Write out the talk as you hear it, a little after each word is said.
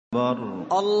الله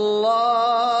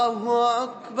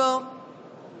أكبر.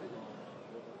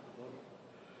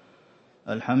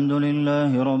 الحمد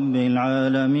لله رب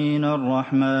العالمين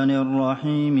الرحمن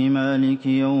الرحيم مالك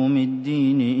يوم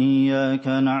الدين إياك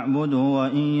نعبد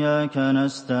وإياك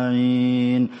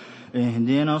نستعين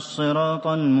اهدنا الصراط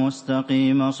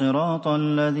المستقيم صراط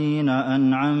الذين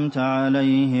أنعمت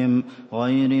عليهم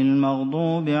غير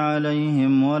المغضوب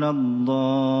عليهم ولا الضالين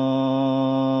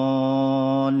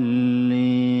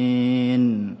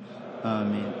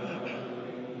آمين.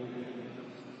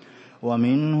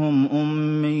 ومنهم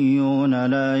أميون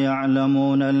لا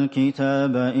يعلمون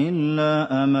الكتاب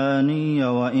إلا أماني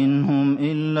وإن هم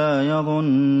إلا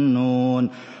يظنون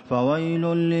فويل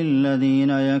للذين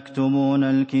يكتبون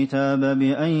الكتاب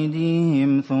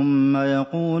بأيديهم ثم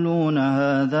يقولون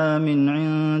هذا من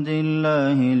عند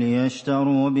الله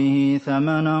ليشتروا به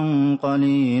ثمنا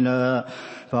قليلا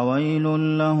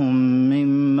فويل لهم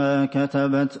مما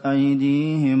كتبت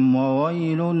أيديهم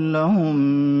وويل لهم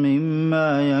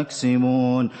مما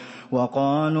يكسبون.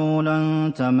 وقالوا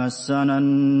لن تمسنا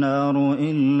النار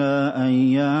إلا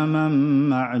أياما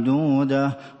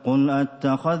معدودة قل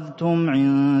أتخذتم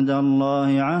عند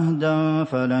الله عهدا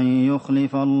فلن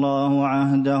يخلف الله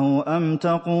عهده أم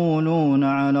تقولون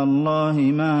على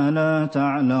الله ما لا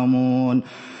تعلمون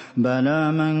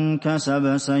بلى من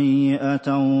كسب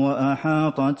سيئة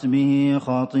وأحاطت به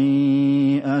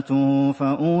خطيئته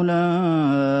فأولئك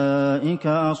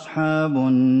أصحاب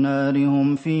النار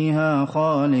هم فيها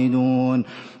خالدون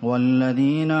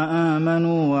والذين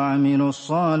آمنوا وعملوا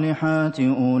الصالحات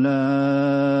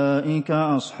أولئك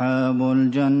أصحاب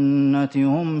الجنة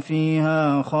هم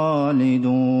فيها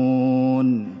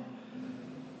خالدون.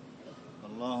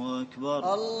 الله أكبر.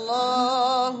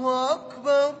 الله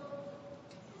أكبر.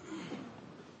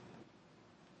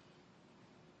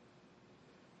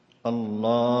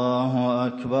 الله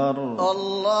أكبر.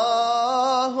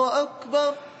 الله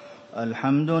أكبر.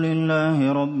 الحمد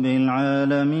لله رب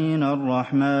العالمين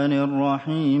الرحمن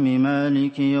الرحيم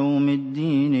مالك يوم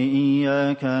الدين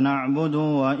إياك نعبد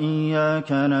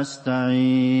وإياك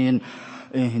نستعين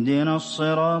اهدنا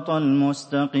الصراط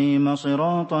المستقيم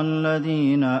صراط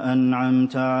الذين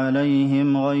أنعمت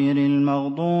عليهم غير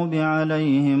المغضوب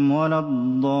عليهم ولا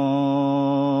الضالين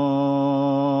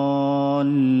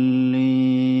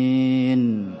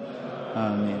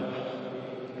آمين.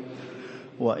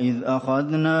 وإذ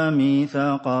أخذنا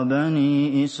ميثاق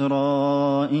بني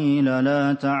إسرائيل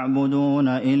لا تعبدون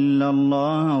إلا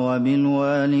الله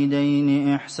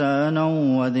وبالوالدين إحسانا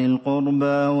وذي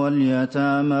القربى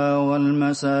واليتامى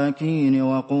والمساكين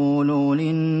وقولوا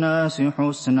للناس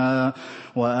حسنا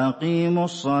وأقيموا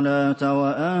الصلاة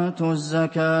وآتوا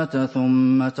الزكاة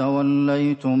ثم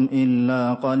توليتم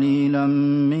إلا قليلا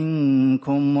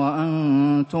منكم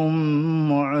وأنتم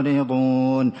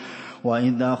معرضون.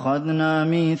 وإذ أخذنا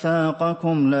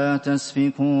ميثاقكم لا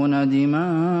تسفكون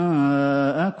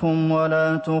دماءكم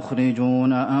ولا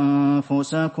تخرجون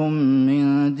أنفسكم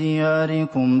من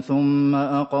دياركم ثم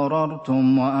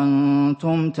أقررتم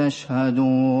وأنتم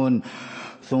تشهدون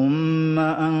ثم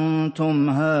أنتم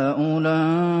هؤلاء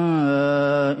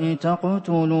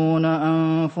تقتلون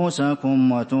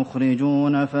أنفسكم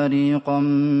وتخرجون فريقا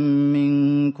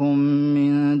منكم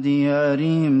من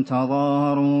ديارهم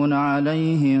تظاهرون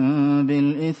عليهم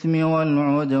بالإثم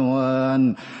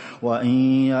والعدوان وإن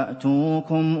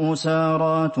يأتوكم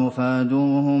أسارى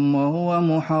تفادوهم وهو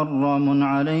محرم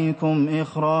عليكم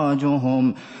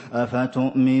إخراجهم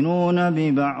أفتؤمنون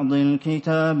ببعض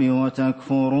الكتاب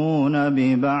وتكفرون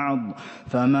ببعض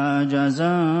فما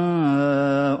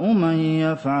جزاء من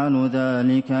يفعل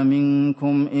ذلك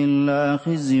منكم إلا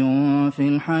خزي في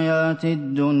الحياة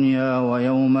الدنيا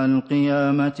ويوم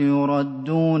القيامة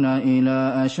يردون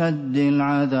إلى أشد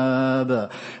العذاب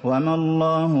وما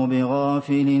الله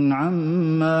بغافل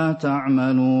عما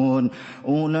تعملون.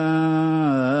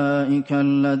 أولئك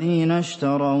الذين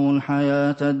اشتروا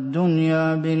الحياة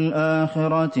الدنيا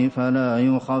بالآخرة فلا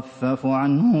يخفف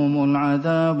عنهم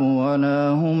العذاب ولا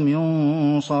هم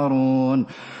ينصرون.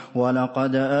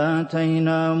 ولقد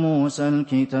آتينا موسى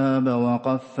الكتاب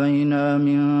وقفينا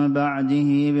من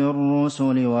بعده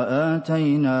بالرسل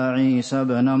وآتينا عيسى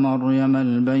ابن مريم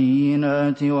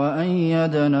البينات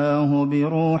وأيدناه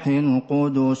بروح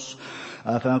القدس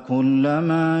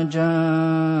أفكلما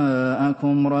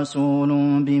جاءكم رسول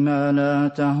بما لا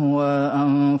تهوى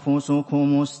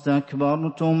أنفسكم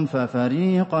استكبرتم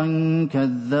ففريقا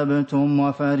كذبتم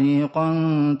وفريقا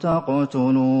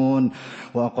تقتلون.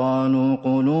 وقالوا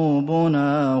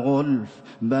قلوبنا غلف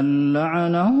بل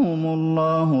لعنهم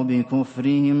الله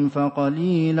بكفرهم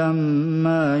فقليلا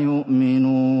ما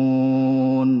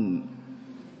يؤمنون.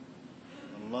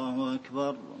 الله الله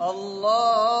أكبر.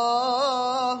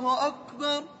 الله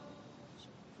أكبر.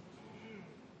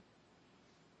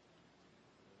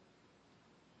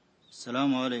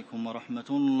 السلام عليكم ورحمة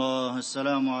الله.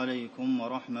 السلام عليكم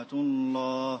ورحمة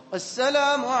الله.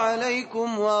 السلام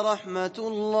عليكم ورحمة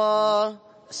الله.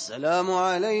 السلام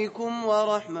عليكم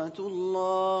ورحمة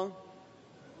الله.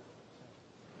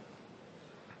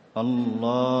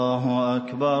 الله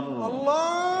أكبر.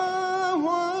 الله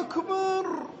أكبر.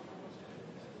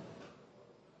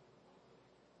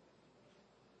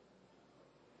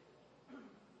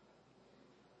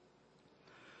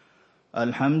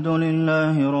 الحمد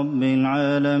لله رب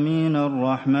العالمين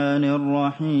الرحمن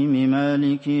الرحيم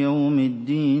مالك يوم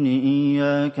الدين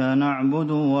إياك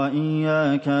نعبد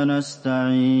وإياك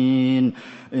نستعين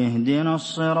اهدنا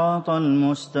الصراط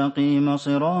المستقيم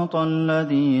صراط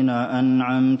الذين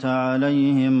أنعمت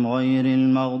عليهم غير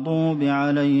المغضوب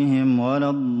عليهم ولا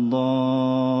الضالين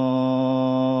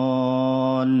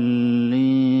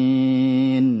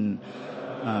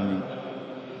آمين.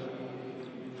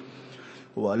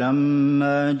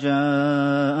 ولما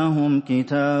جاءهم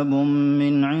كتاب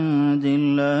من عند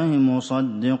الله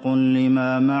مصدق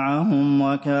لما معهم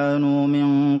وكانوا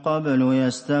من قبل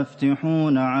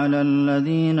يستفتحون على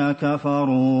الذين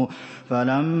كفروا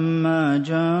فلما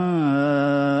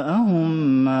جاءهم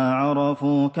ما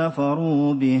عرفوا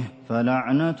كفروا به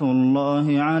فلعنة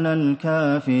الله على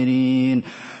الكافرين.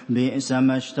 بئس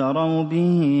ما اشتروا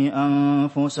به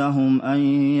أنفسهم أن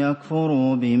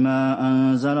يكفروا بما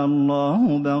أنزل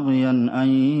الله بغيا أن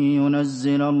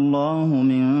ينزل الله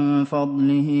من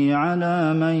فضله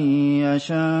على من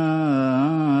يشاء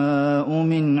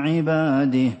من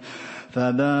عباده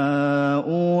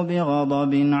فباءوا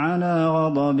بغضب على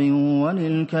غضب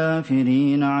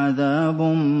وللكافرين عذاب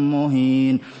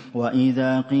مهين.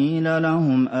 وإذا قيل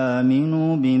لهم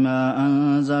آمنوا بما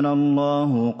أنزل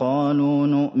الله قالوا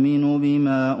نؤمن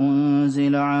بما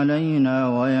أنزل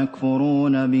علينا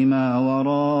ويكفرون بما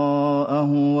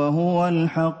وراءه وهو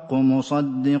الحق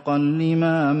مصدقا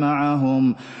لما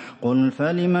معهم. قل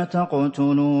فلم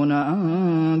تقتلون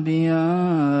أنبياء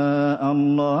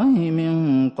الله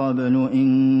من قبل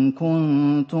إن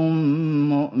كنتم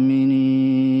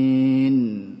مؤمنين.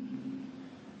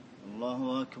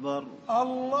 الله أكبر.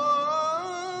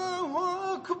 الله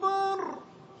أكبر.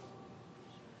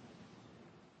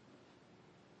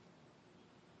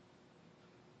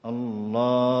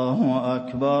 الله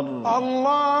أكبر.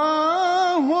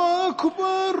 الله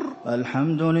أكبر.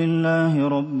 الحمد لله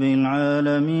رب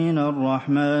العالمين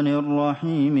الرحمن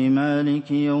الرحيم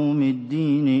مالك يوم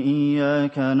الدين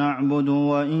إياك نعبد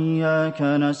وإياك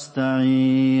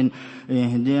نستعين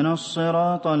اهدنا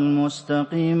الصراط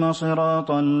المستقيم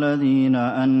صراط الذين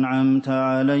أنعمت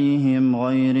عليهم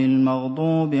غير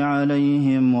المغضوب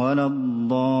عليهم ولا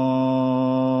الضالين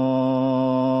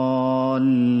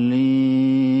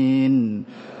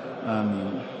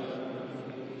آمين.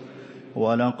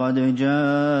 ولقد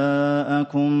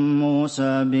جاءكم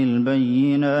موسى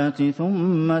بالبينات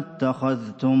ثم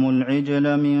اتخذتم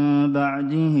العجل من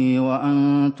بعده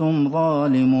وأنتم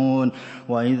ظالمون.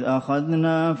 وإذ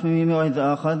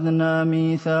أخذنا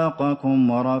ميثاقكم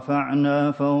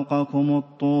ورفعنا فوقكم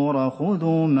الطور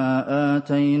خذوا ما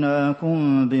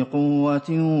آتيناكم بقوة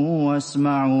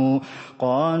واسمعوا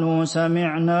قالوا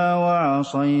سمعنا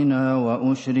وعصينا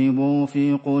وأشربوا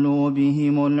في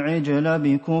قلوبهم العجل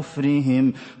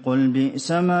بكفرهم قل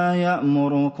بئس ما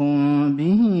يأمركم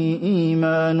به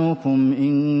إيمانكم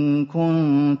إن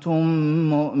كنتم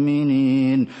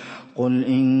مؤمنين. قل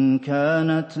إن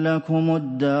كانت لكم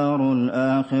الدار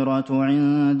الآخرة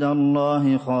عند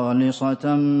الله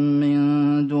خالصة من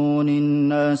دون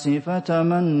الناس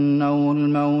فتمنوا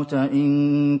الموت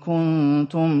إن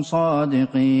كنتم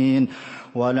صادقين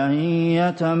ولن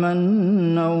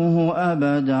يتمنوه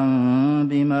أبدا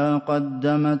بما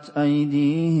قدمت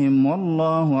أيديهم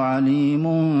والله عليم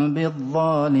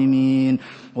بالظالمين.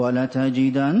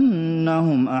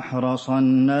 ولتجدنهم أحرص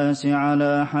الناس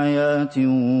على حياة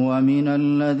ومن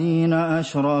الذين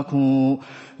أشركوا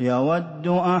يود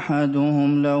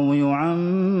أحدهم لو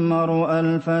يعمر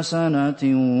 1000 سنة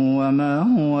وما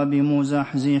هو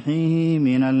بمزحزحه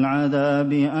من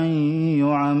العذاب أن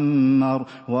يعمر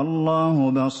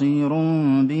والله بصير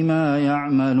بما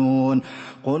يعملون.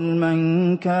 قل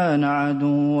من كان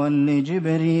عدوا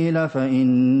لجبريل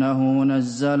فإنه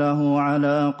نزله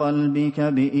على قلبك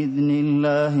بإذن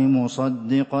الله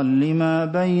مصدقا لما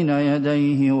بين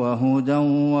يديه وهدى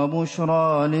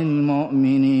وبشرى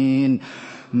للمؤمنين.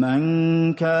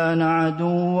 من كان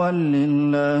عدوا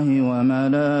لله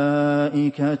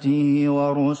وملائكته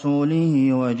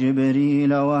ورسله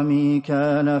وجبريل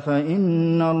وميكال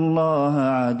فإن الله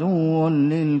عدو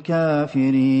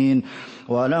للكافرين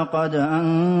ولقد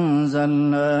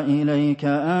أنزلنا إليك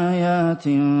آيات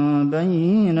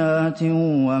بينات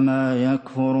وما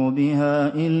يكفر بها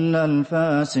إلا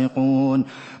الفاسقون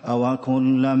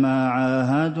أوكلما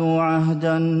عاهدوا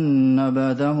عهدا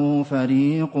نبذه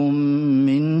فريق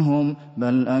منهم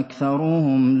بل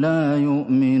أكثرهم لا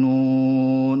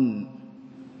يؤمنون.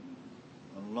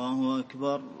 الله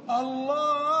أكبر.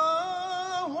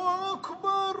 الله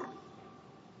أكبر.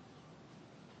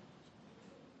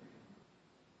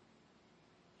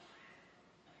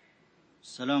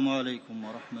 السلام عليكم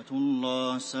ورحمة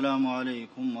الله. السلام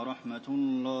عليكم ورحمة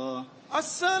الله.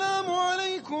 السلام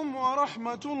عليكم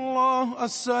ورحمة الله.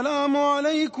 السلام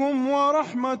عليكم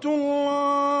ورحمة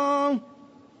الله.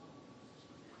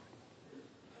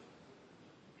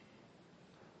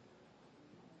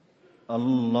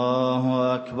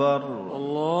 الله أكبر.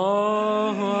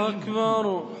 الله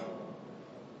أكبر.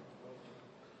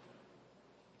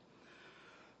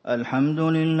 الحمد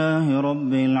لله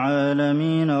رب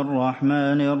العالمين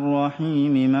الرحمن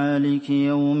الرحيم مالك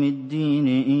يوم الدين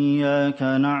إياك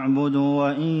نعبد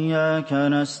وإياك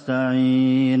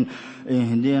نستعين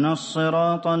اهدنا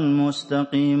الصراط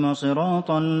المستقيم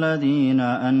صراط الذين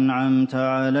أنعمت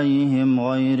عليهم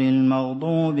غير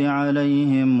المغضوب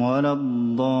عليهم ولا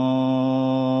الضالين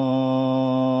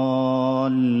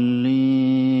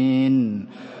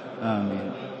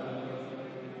آمين.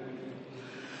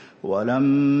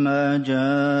 ولما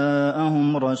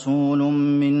جاءهم رسول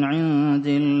من عند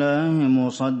الله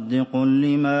مصدق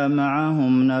لما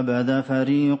معهم نبذ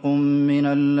فريق من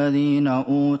الذين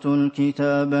أوتوا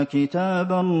الكتاب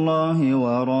كتاب الله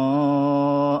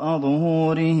وراء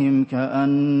ظهورهم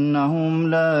كأنهم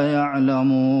لا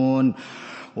يعلمون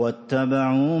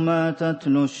واتبعوا ما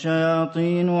تتلو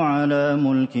الشياطين على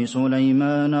ملك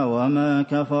سليمان وما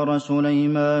كفر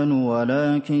سليمان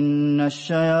ولكن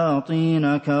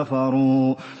الشياطين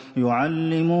كفروا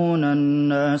يعلمون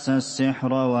الناس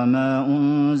السحر وما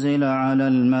أنزل على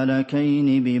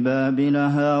الملكين ببابل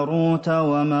هاروت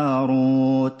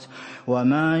وماروت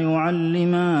وما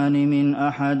يعلمان من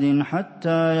أحد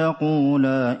حتى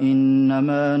يقولا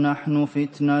إنما نحن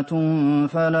فتنة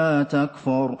فلا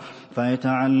تكفر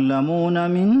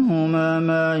فيتعلمون منهما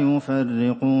ما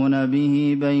يفرقون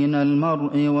به بين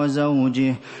المرء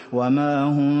وزوجه وما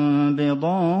هم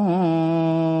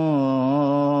بضارين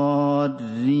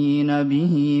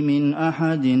به من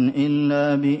أحد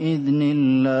إلا بإذن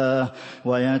الله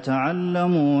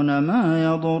ويتعلمون ما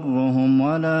يضرهم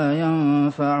ولا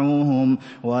ينفعهم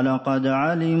ولقد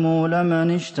علموا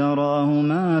لمن اشتراه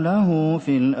ما له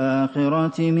في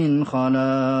الآخرة من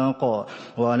خلاق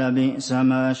ولبئس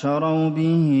ما شروا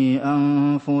به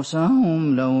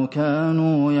أنفسهم لو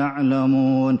كانوا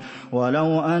يعلمون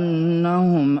ولو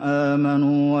أنهم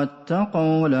آمنوا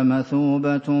واتقوا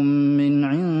لمثوبة من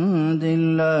عند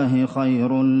الله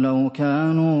خير لو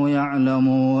كانوا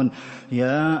يعلمون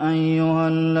يا أيها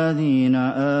الذين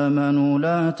آمنوا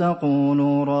لا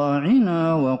تقولوا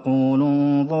راعنا وقولوا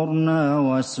انظرنا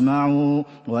واسمعوا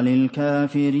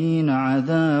وللكافرين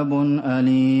عذاب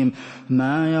أليم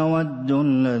ما يود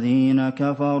الذين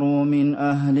كفروا من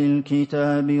أهل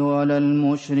الكتاب ولا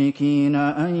المشركين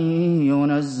أن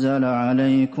ينزل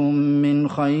عليكم من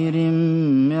خير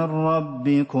من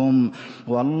ربكم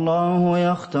والله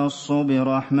يختص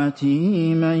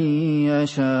برحمته من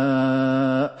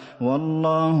يشاء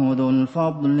والله ذو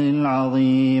الفضل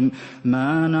العظيم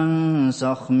ما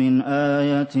ننسخ من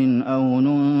آية أو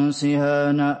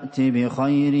ننسها نأت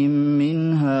بخير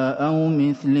منها أو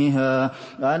مثلها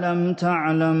ألم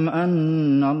تعلم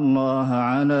أن الله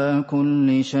على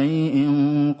كل شيء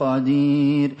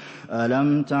قدير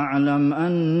ألم تعلم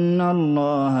أن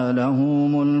الله له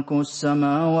ملك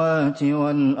السماوات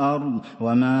والأرض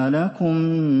وما لكم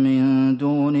من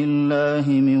دون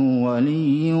الله من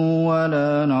ولي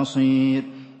ولا نصير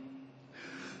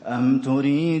أم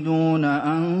تريدون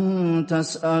أن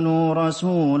تسألوا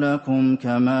رسولكم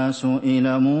كما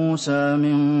سئل موسى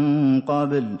من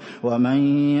قبل ومن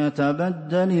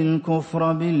يتبدل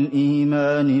الكفر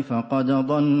بالإيمان فقد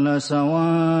ضل سواء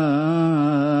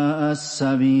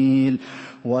السبيل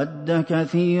ود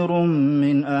كثير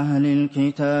من أهل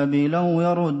الكتاب لو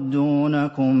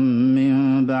يردونكم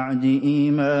من بعد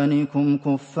إيمانكم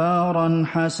كفارا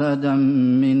حسدا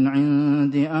من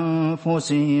عند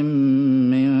أنفسهم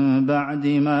من بعد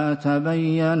ما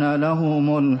تبين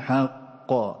لهم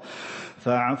الحق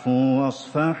فاعفوا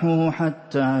واصفحوا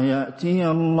حتى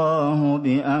يأتي الله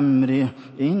بأمره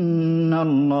إن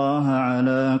الله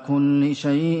على كل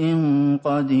شيء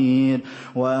قدير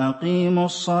وأقيموا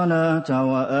الصلاة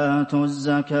وآتوا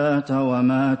الزكاة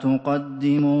وما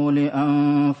تقدموا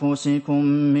لأنفسكم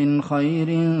من خير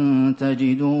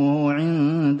تجدوه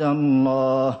عند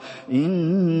الله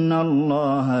إن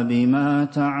الله بما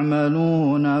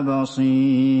تعملون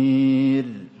بصير.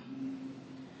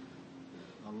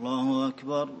 الله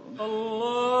أكبر.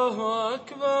 الله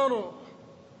أكبر.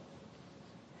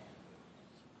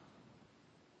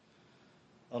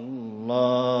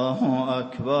 الله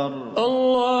أكبر.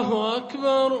 الله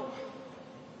أكبر.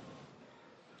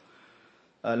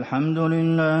 الحمد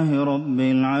لله رب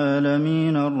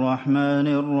العالمين الرحمن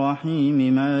الرحيم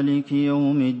مالك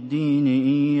يوم الدين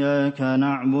إياك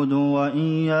نعبد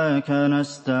وإياك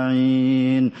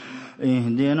نستعين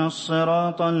اهدنا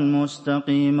الصراط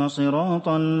المستقيم صراط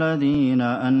الذين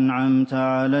أنعمت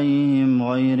عليهم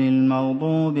غير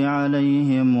المغضوب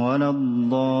عليهم ولا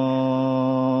الضالين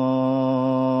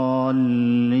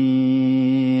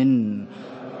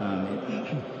آمين.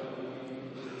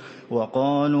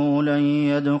 وقالوا لن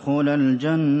يدخل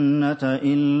الجنة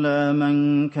إلا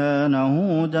من كان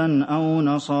هودا أو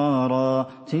نصارى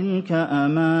تلك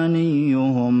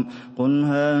أمانيهم قل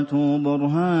هاتوا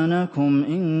برهانكم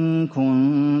إن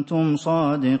كنتم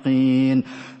صادقين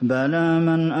بلى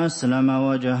من أسلم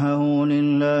وجهه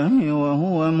لله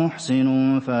وهو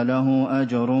محسن فله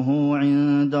أجره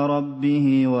عند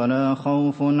ربه ولا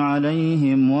خوف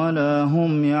عليهم ولا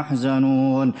هم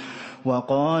يحزنون.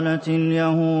 وقالت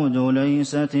اليهود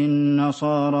ليست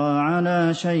النصارى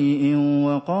على شيء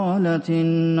وقالت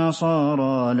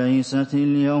النصارى ليست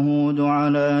اليهود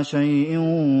على شيء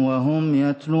وهم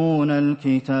يتلون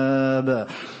الكتاب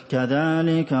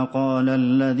كذلك قال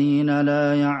الذين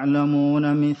لا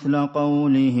يعلمون مثل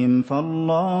قولهم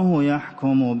فالله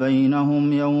يحكم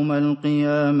بينهم يوم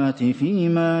القيامة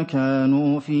فيما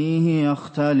كانوا فيه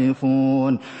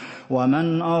يختلفون.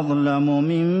 ومن أظلم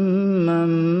ممن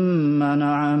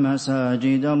منع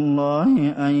مساجد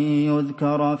الله أن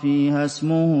يذكر فيها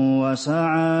اسمه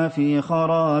وسعى في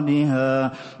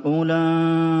خرابها أولئك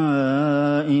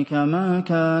ما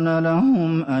كان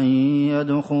لهم أن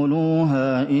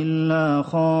يدخلوها إلا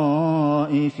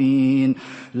خائفين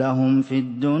لهم في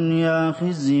الدنيا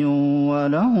خزي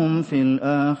ولهم في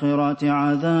الآخرة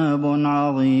عذاب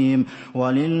عظيم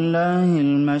ولله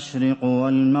المشرق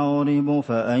والمغرب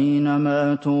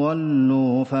فأينما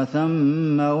تولوا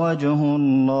فثم وجه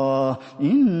الله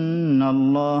إن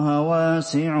الله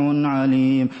واسع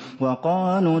عليم.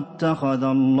 وقالوا اتخذ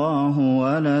الله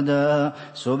ولدا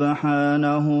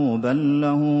سبحانه بل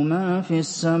له ما في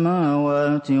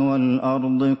السماوات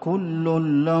والأرض كل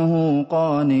له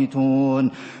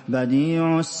قانتون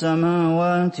بديع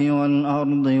السماوات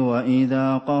والأرض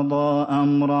وإذا قضى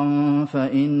أمرا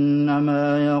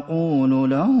فإنما يقول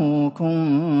له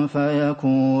كن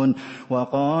فيكون.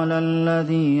 وقال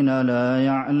الذين لا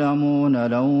يعلمون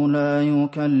لولا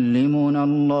يكلمنا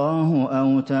الله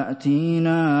أو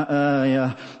تأتينا آية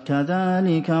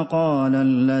كذلك قال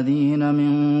الذين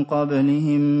من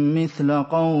قبلهم مثل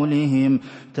قولهم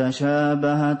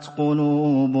تشابهت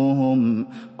قلوبهم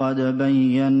قد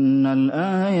بينا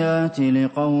الآيات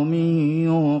لقوم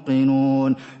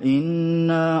يوقنون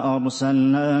إنا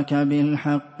أرسلناك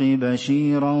بالحق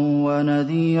بشيرا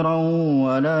ونذيرا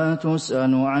ولا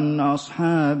تسأل عن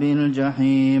أصحاب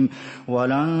الجحيم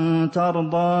ولن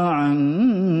ترضى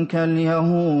عنك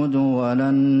اليهود ولا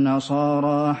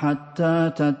النصارى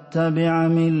حتى تتبع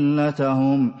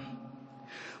ملتهم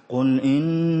قل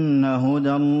إن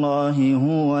هدى الله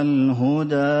هو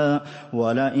الهدى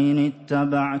ولئن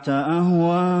اتبعت أهواءهم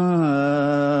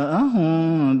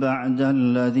بعد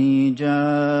الذي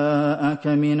جاءك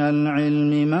من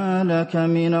العلم ما لك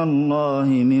من الله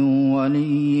من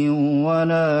ولي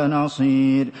ولا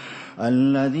نصير.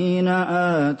 الذين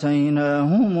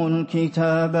آتيناهم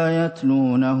الكتاب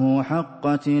يتلونه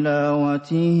حق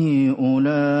تلاوته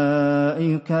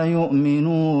أولئك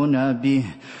يؤمنون به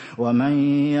ومن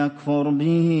يكفر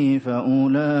به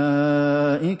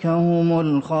فأولئك هم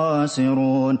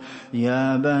الخاسرون.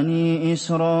 يا بني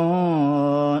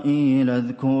إسرائيل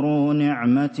اذكروا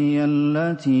نعمتي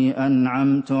التي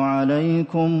أنعمت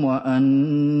عليكم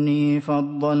وأني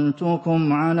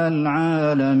فضلتكم على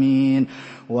العالمين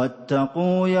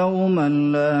واتقوا يوما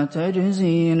لا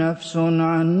تجزي نفس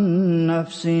عن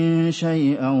نفس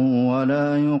شيئا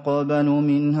ولا يقبل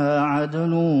منها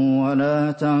عدل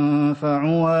ولا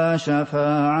تنفعها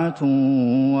شفاعة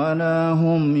ولا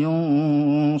هم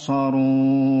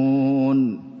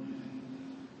ينصرون.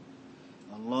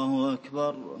 الله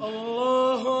أكبر.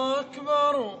 الله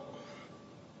أكبر.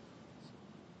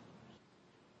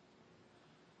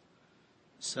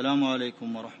 السلام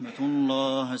عليكم ورحمة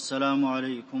الله. السلام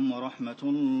عليكم ورحمة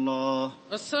الله.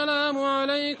 السلام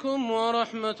عليكم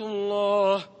ورحمة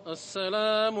الله.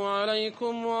 السلام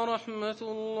عليكم ورحمة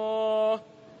الله.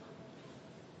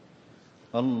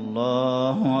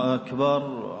 الله أكبر.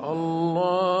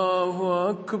 الله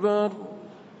أكبر.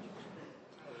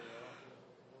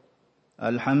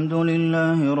 الحمد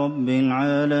لله رب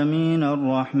العالمين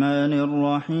الرحمن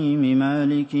الرحيم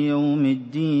مالك يوم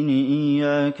الدين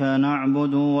إياك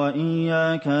نعبد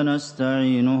وإياك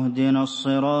نستعين اهدنا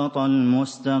الصراط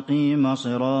المستقيم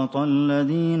صراط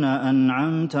الذين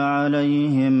أنعمت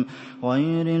عليهم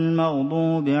غير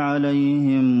المغضوب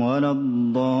عليهم ولا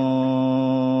الضالين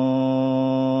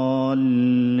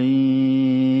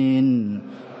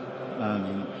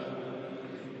آمين.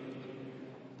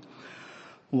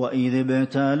 وإذ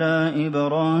ابتلى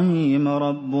إبراهيم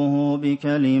ربه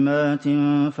بكلمات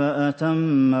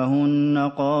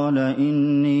فأتمهن قال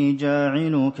إني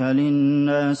جاعلك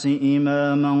للناس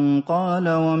إماما قال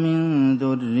ومن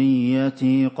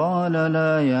ذريتي قال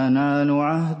لا ينال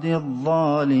عهد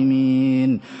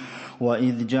الظالمين.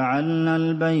 وإذ جعلنا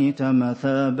البيت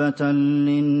مثابة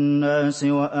للناس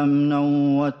وأمنا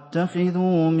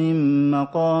واتخذوا من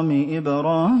مقام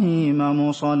إبراهيم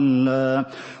مصلى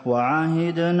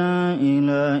وعهدنا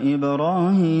إلى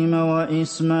إبراهيم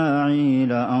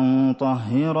وإسماعيل أن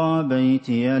طهرا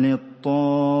بيتي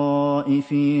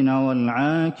للطائفين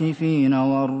والعاكفين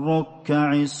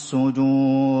والركع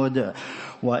السجود.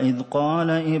 وإذ قال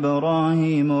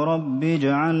إبراهيم رب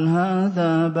اجعل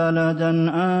هذا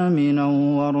بلدا آمنا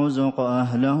وارزق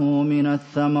أهله من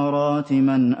الثمرات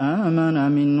من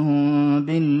آمن منهم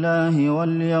بالله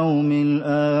واليوم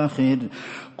الآخر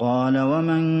قال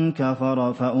ومن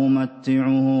كفر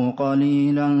فأمتعه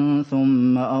قليلا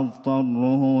ثم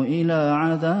أضطره إلى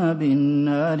عذاب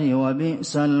النار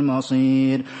وبئس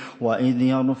المصير. وإذ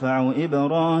يرفع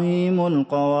إبراهيم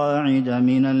القواعد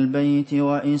من البيت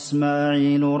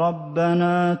وإسماعيل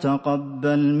ربنا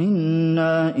تقبل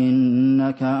منا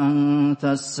إنك أنت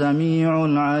السميع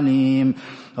العليم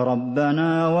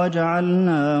ربنا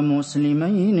واجعلنا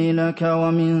مسلمين لك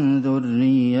ومن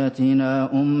ذريتنا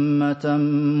أمة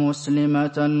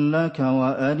مسلمة لك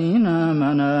وأرنا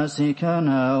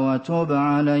مناسكنا وتب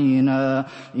علينا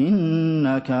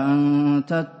إنك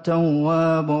أنت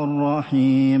التواب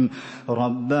الرحيم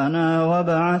ربنا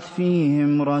وابعث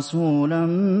فيهم رسولا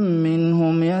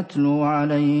منهم يتلو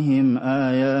عليهم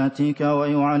آياتك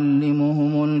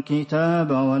ويعلمهم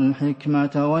الكتاب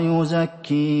والحكمة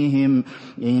ويزكيهم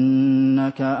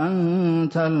إنك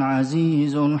أنت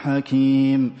العزيز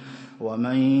الحكيم.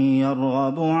 ومن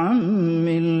يرغب عن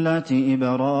ملة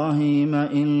إبراهيم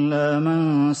إلا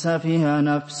من سفه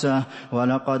نفسه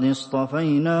ولقد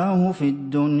اصطفيناه في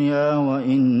الدنيا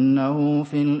وإنه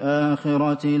في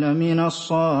الآخرة لمن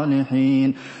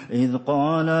الصالحين. إذ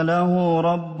قال له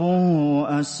ربه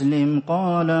أسلم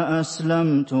قال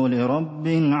أسلمت لرب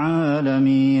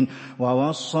العالمين.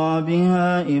 ووصى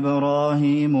بها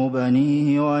إبراهيم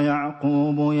بنيه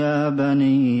ويعقوب يا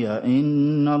بني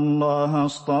إن الله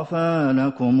اصطفى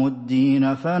لكم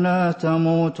الدين فلا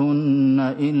تموتن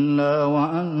إلا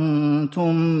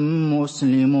وأنتم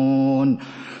مسلمون.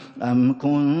 أم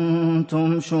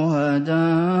كنتم شهداء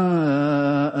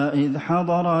إذ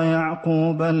حضر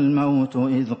يعقوب الموت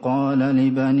إذ قال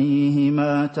لبنيه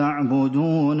ما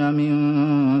تعبدون من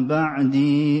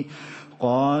بعدي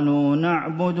قالوا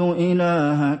نعبد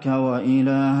إلهك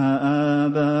وإله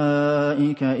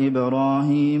آبائك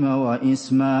إبراهيم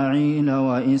وإسماعيل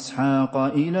وإسحاق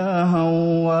إلها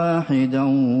واحدا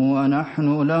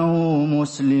ونحن له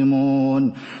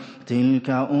مسلمون. تلك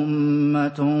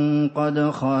أمة قد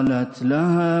خلت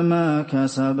لها ما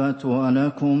كسبت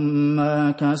ولكم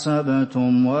ما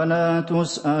كسبتم ولا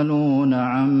تسألون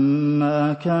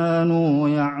عما كانوا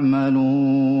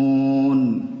يعملون.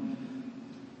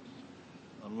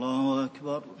 الله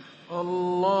أكبر.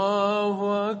 الله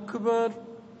أكبر.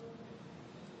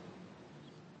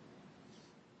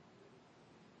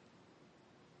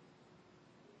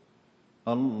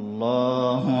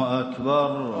 الله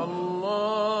أكبر.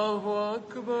 الله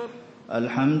أكبر.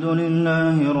 الحمد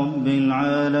لله رب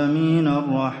العالمين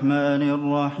الرحمن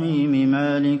الرحيم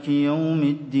مالك يوم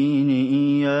الدين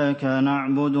إياك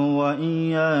نعبد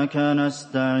وإياك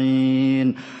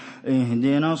نستعين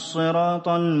اهدنا الصراط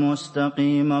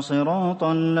المستقيم صراط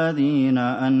الذين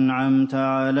أنعمت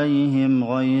عليهم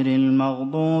غير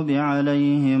المغضوب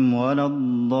عليهم ولا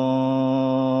الضالين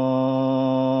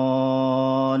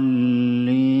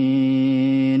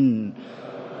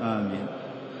آمين.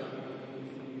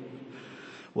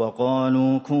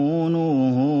 وقالوا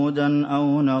كونوا هودا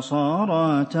أو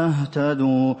نصارى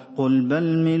تهتدوا قل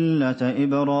بل ملة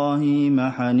إبراهيم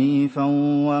حنيفا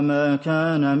وما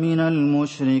كان من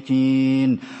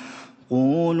المشركين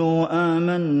قولوا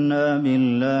آمنا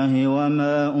بالله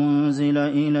وما أنزل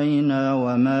إلينا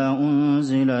وما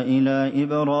أنزل إلى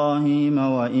إبراهيم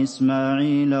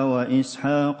وإسماعيل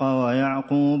وإسحاق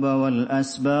ويعقوب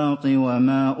والأسباط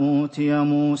وما أوتي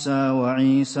موسى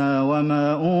وعيسى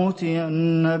وما أوتي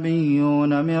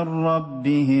النبيون من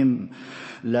ربهم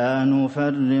لا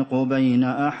نفرق بين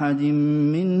أحد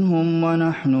منهم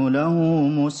ونحن له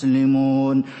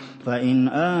مسلمون فإن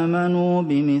آمنوا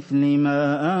بمثل ما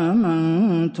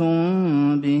آمنتم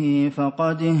به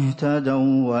فقد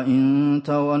اهتدوا وإن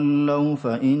تولوا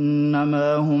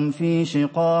فإنما هم في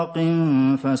شقاق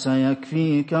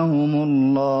فسيكفيكهم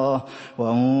الله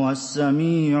وهو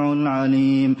السميع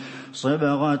العليم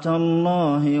صبغة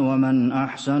الله ومن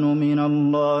أحسن من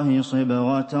الله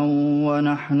صبغة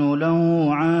ونحن له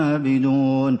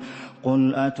عابدون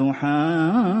قل أتحاجوننا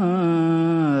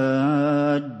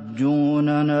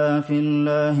في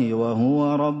الله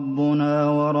وهو ربنا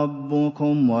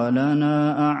وربكم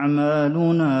ولنا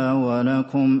أعمالنا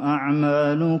ولكم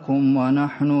أعمالكم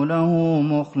ونحن له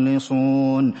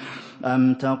مخلصون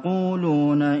أم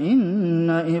تقولون إن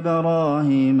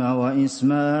إبراهيم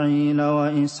وإسماعيل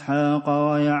وإسحاق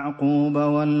ويعقوب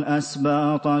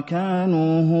والأسباط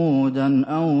كانوا هودا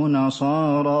أو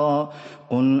نصارى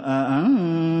قل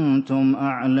أأنتم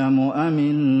أعلم أم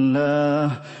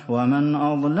الله ومن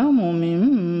أظلم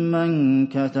ممن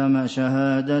كتم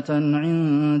شهادة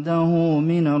عنده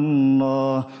من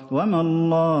الله وما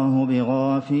الله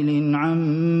بغافل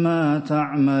عما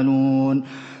تعملون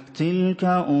تلك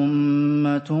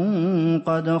أمة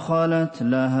قد خلت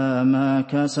لها ما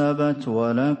كسبت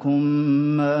ولكم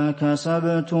ما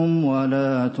كسبتم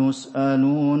ولا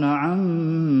تسألون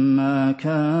عما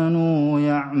كانوا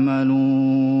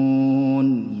يعملون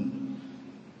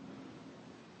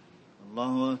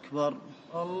الله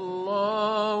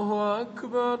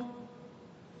أكبر.